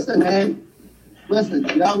 Oh, listen, man. Listen,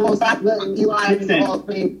 y'all gonna stop letting Eli in the Hall of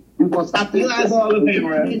Fame. You're gonna stop this. Eli's Hall of Fame,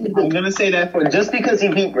 I'm gonna say that for just because he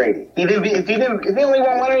beat Brady. If he only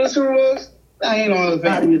won one of the Super Bowls, I ain't Hall of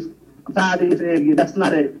Fame. I'm tired of this. That's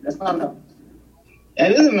not it. That's not enough.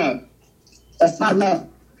 That is enough. That's not enough.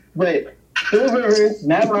 But Phil Rivers,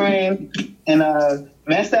 Matt Ryan, and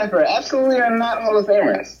Matt Stafford absolutely are not Hall of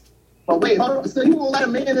Famers. But wait, hold on. So you won't let a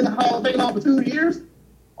man in the Hall of Fame on for 2 years?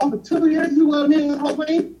 On for 2 years, you let a man in the Hall of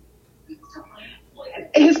Fame?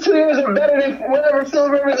 His 2 years are better than whatever Phil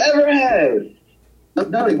Rivers ever had.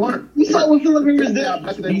 No, they weren't. You saw what Philip Rivers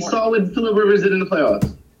did. You saw what Philip Rivers did in the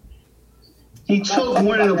playoffs. He choked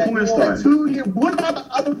more than a porn star. 2 years. What about the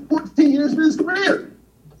other 14 years of his career?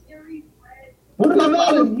 What about the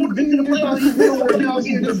other 14 years of his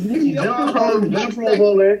career? John Pro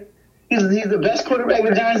Bowler. He's the best quarterback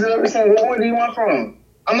the Giants have ever seen. What more do you want from him?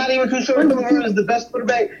 I'm not even too sure if Philip Rivers is the best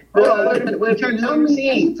quarterback the Giants have ever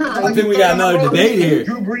seen. I think we got another debate here.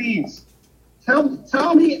 Drew Brees.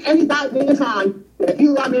 Tell me any goddamn time that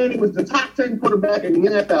Eli Manning was the top 10 quarterback in the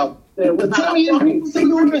NFL. Tell me who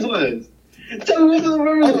Philip Rivers was. Tell me who Philip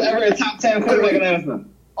Rivers was ever a top 10 quarterback in the NFL.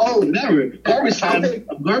 Oh, never. Garbage time.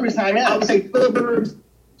 Yeah. I would say Philip Rivers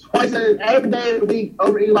twice every day of the week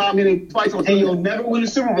over Eli Manning twice on Sunday. And you'll never win a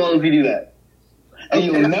Super Bowl if you do that. And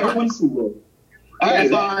you'll never win a Super Bowl. All right,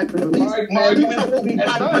 fine. At least I won't be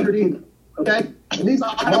 500 either. Okay? At least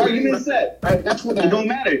I argument set. Right, that's what it don't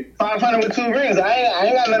matter. 500 with 2 rings. I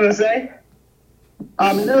ain't got nothing to say.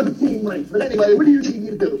 There's a team ring. But anyway, what do you need me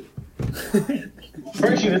to do?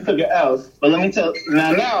 First, you just took an L. But let me tell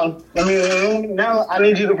now I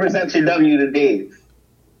need you to present your W to Dave.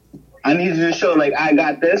 I need you to show like I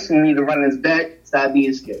got this. You need to run this back. Stop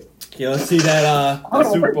being scared. Okay, let's see that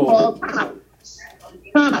Super Bowl. Time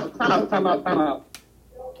out.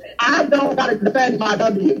 I don't gotta defend my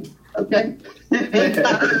W. Okay? Dave's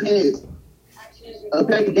gotta earn his.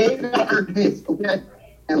 Okay? Dave's gotta earn his. Okay?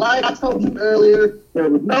 And like I told you earlier, there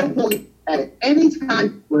was no point at any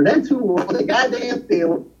time where them two were on the goddamn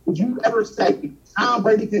field would you ever say Tom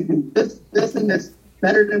Brady can do this, and this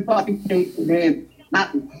better than fucking Peyton Manning.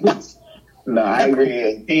 Not once. No, I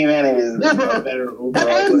agree. Peyton Manning is never better overall. That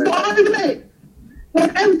ends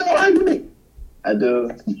the argument. I do.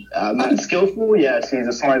 I'm not skillful. Yes, he's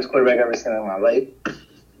the smartest quarterback I've ever seen in my life.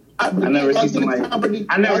 I never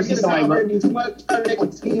see somebody too much credit on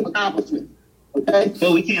team accomplishment. Okay.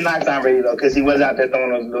 Well, we can't knock Tom Brady though, because he was out there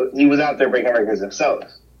breaking records himself.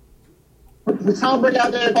 With Tom Brady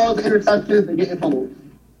out there calling interceptions and getting fumbled.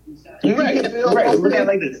 You're right. Look at it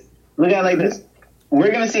like this.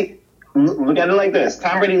 We're gonna see. Look at it like this.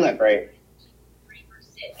 Tom Brady left, right?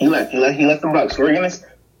 He left the Bucs.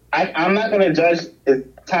 I'm not gonna judge if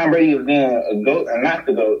Tom Brady is being a GOAT or not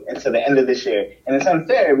the GOAT until the end of this year, and it's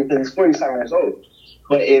unfair because he's 47 years old.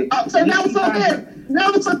 But if now it's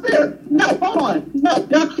unfair. No, hold on. No,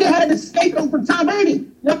 y'all can't have this scapegoat for Tom Brady.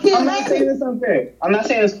 I'm not saying it's unfair. I'm not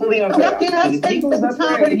saying it's fully unfair. Y'all can't have scapegoat for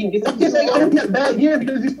Tom Brady. Y'all can't say, oh, he had a bad year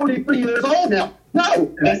because he's 43 years old now.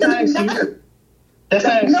 No, that's not an excuse. That's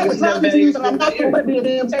not an excuse. No, it's not an excuse, and I'm not going to let me a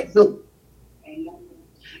damn take.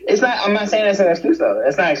 I'm not saying that's an excuse, though.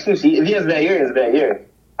 That's not an excuse. If he has a bad year, it's a bad year.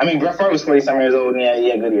 I mean, Brett Favre was 47 years old, and he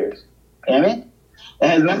had good years. You know what I mean? It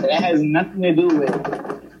has nothing to do with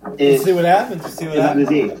it. See what happens.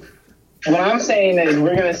 What I'm saying is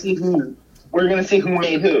we're gonna see who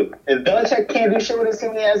made who. If Belichick can't do shit with his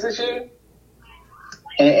team he has this year,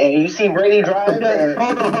 and you see Brady drive.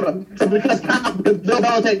 Hold on. So because Bill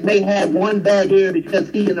Belichick may have one bad year because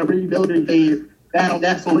he in a rebuilding phase,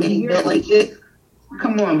 that's when he built like shit.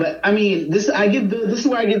 Come on, but I mean, this is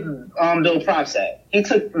where I give Bill props at. He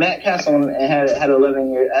took Matt Castle and had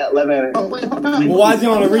 11 years. Oh, wait, hold on. Well, why is he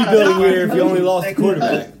on a rebuilding year if he only lost the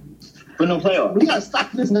quarterback? With no playoff. We gotta stop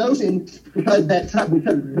this notion because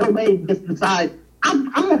Bill may just decide. I'm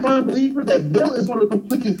a firm believer that Bill is going to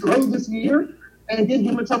completely throw this year and then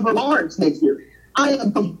give it to Lawrence next year. I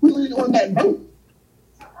am completely on that boat.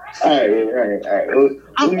 All right.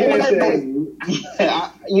 I'm on that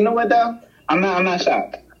boat. You know what though? I'm not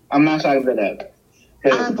shocked. I'm not shocked at that.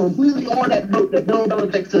 I'm completely on that boat that Bill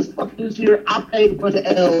Belichick says, fuck this year, I paid a bunch of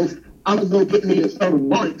L's. I'm just going to get me a Trevor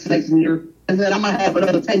Lawrence next year, and then I'm going to have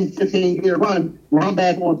another 10, 15-year run where I'm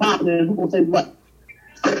back on top, and then who's going to say what?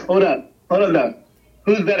 Hold up, though.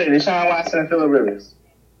 Who's better, Deshaun Watson and Phillip Rivers?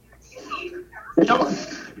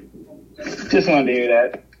 Deshaun. Just wanted to hear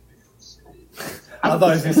that. I thought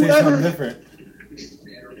he was gonna say something different.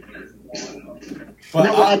 But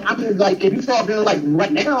no, I mean, like, if you talk about like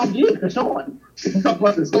right now, yeah, Deshaun. If you talk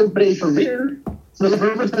about the scope of his career, so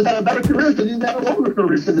Rivers has had a better career because he's had a longer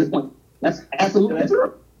career to this point. That's absolutely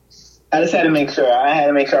true. I just had to make sure. I had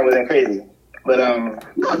to make sure I wasn't crazy. But no,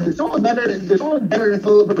 Deshaun's better than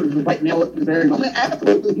Philip Rivers right now at the very moment.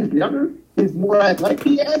 Absolutely, he's younger. He's more athletic.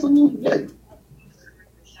 He absolutely is.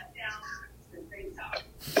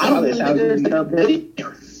 I don't think there's a big.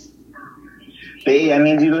 Dave, I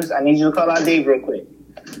need you to call out Dave real quick.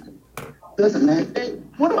 Listen,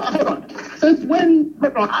 man. Hold on. Since when?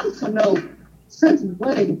 Hold on. I just want to know. Since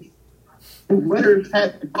when do winners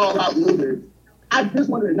have to call out losers? I just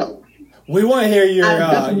want to know. we want to hear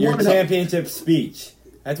your championship speech.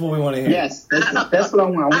 That's what we want to hear. Yes, that's what I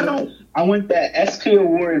want. I want that SP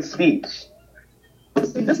award speech.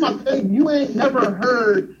 See, that's my thing. You ain't never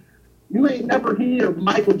hear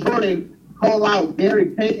Michael Jordan call out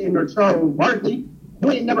Gary Payton or Charles Barkley.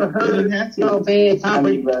 You ain't never heard, you know what I'm saying, Tom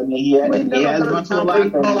Brady. He has gone to a locker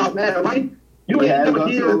room. Call out Matt, right? You ain't never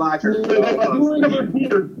hear Floyd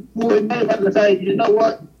Mayweather say, you know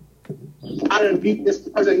what? I didn't beat this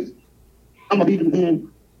person. I'm going to beat him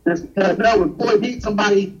again. No, when Floyd beat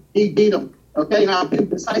somebody, he beat him. Okay, and I'll beat him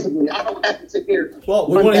decisively. I don't have to sit here. Well,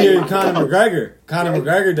 we want to hear Conor McGregor. Conor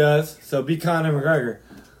McGregor does, so be Conor McGregor.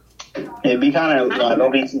 Yeah, be Conor.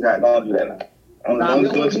 Don't be too guys. Don't do that now. Don't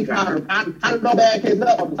do it too Conor. I don't know bad kids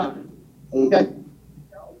up all the time. Okay?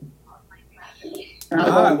 All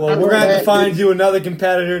right, well, we're going to have to find you another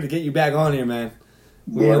competitor to get you back on here, man.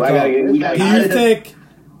 We gotta Do you think...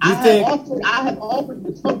 I have offered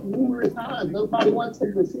to talk numerous times. Nobody wants to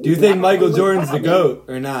receive. Do you think Michael Jordan's the GOAT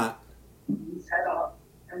or not?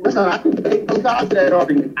 Listen, I can debate both sides of that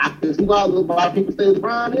argument. I can see why a lot of people say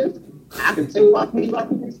LeBron is. I can see why people say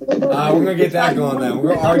LeBron is. We're going to get that going then.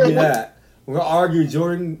 We're going to argue that. We're going to argue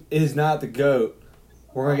Jordan is not the GOAT.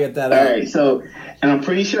 We're going to get that out. All right, so, and I'm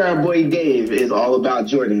pretty sure our boy Dave is all about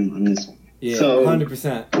Jordan on this one. Yeah, so,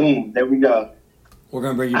 100%. Boom, there we go. We're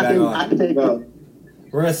going to bring you back on. I can take We're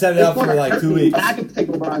going to set it up for like 2 weeks. I can take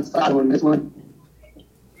LeBron's side on this one.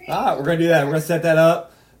 All right, we're going to do that. We're going to set that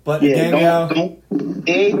up. But Yeah, again, don't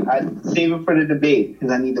Dave, I save it for the debate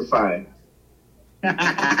because I need the 5.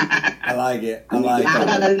 I like it. I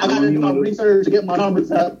gotta do my research to get my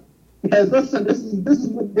numbers up. Because listen, this is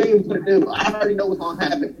what Dave's gonna do. I already know what's gonna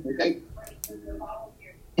happen. Okay,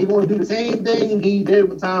 he's gonna do the same thing he did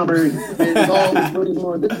with Tom Brady. It's all what he's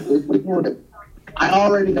gonna do. It's what he's gonna do. I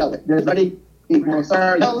already know it. There's ready. He's gonna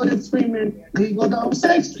start yelling and screaming. He's gonna go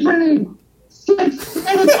 6-3,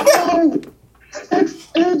 6-0,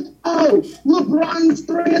 6-0. LeBron's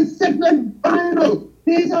 3-6 in finals.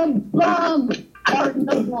 He's a bum. I already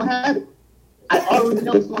know what's gonna happen. I already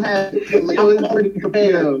know what's gonna happen. I'm already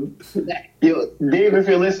prepared. Yo, Dave, if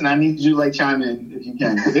you're listening, I need you to chime in if you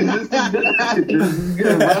can. This is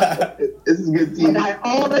good, bro. This is good team. I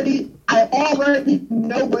already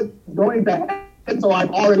know what's going to happen, so I'm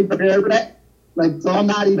already prepared for that. So I'm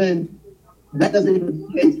not even. That doesn't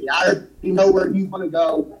even phase me. I already know where he's gonna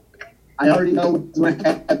go. I already know what's going to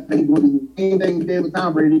happen. He's going to do the same thing he did with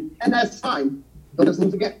Tom Brady, and that's fine. So let's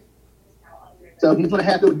lose again. So he's going to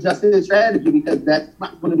have to adjust his strategy because that's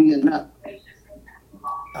not going to be enough.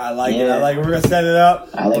 I like it. We're going to set it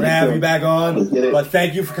up. We're going to have you back on. But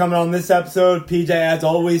thank you for coming on this episode. PJ, as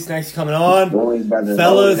always, thanks for coming on. Always, brother.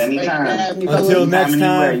 Fellas, until next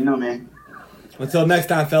time. You know, man. Until next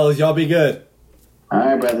time, fellas, y'all be good. All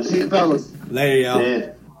right, brother. See you, fellas. Later, y'all.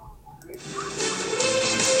 Yeah.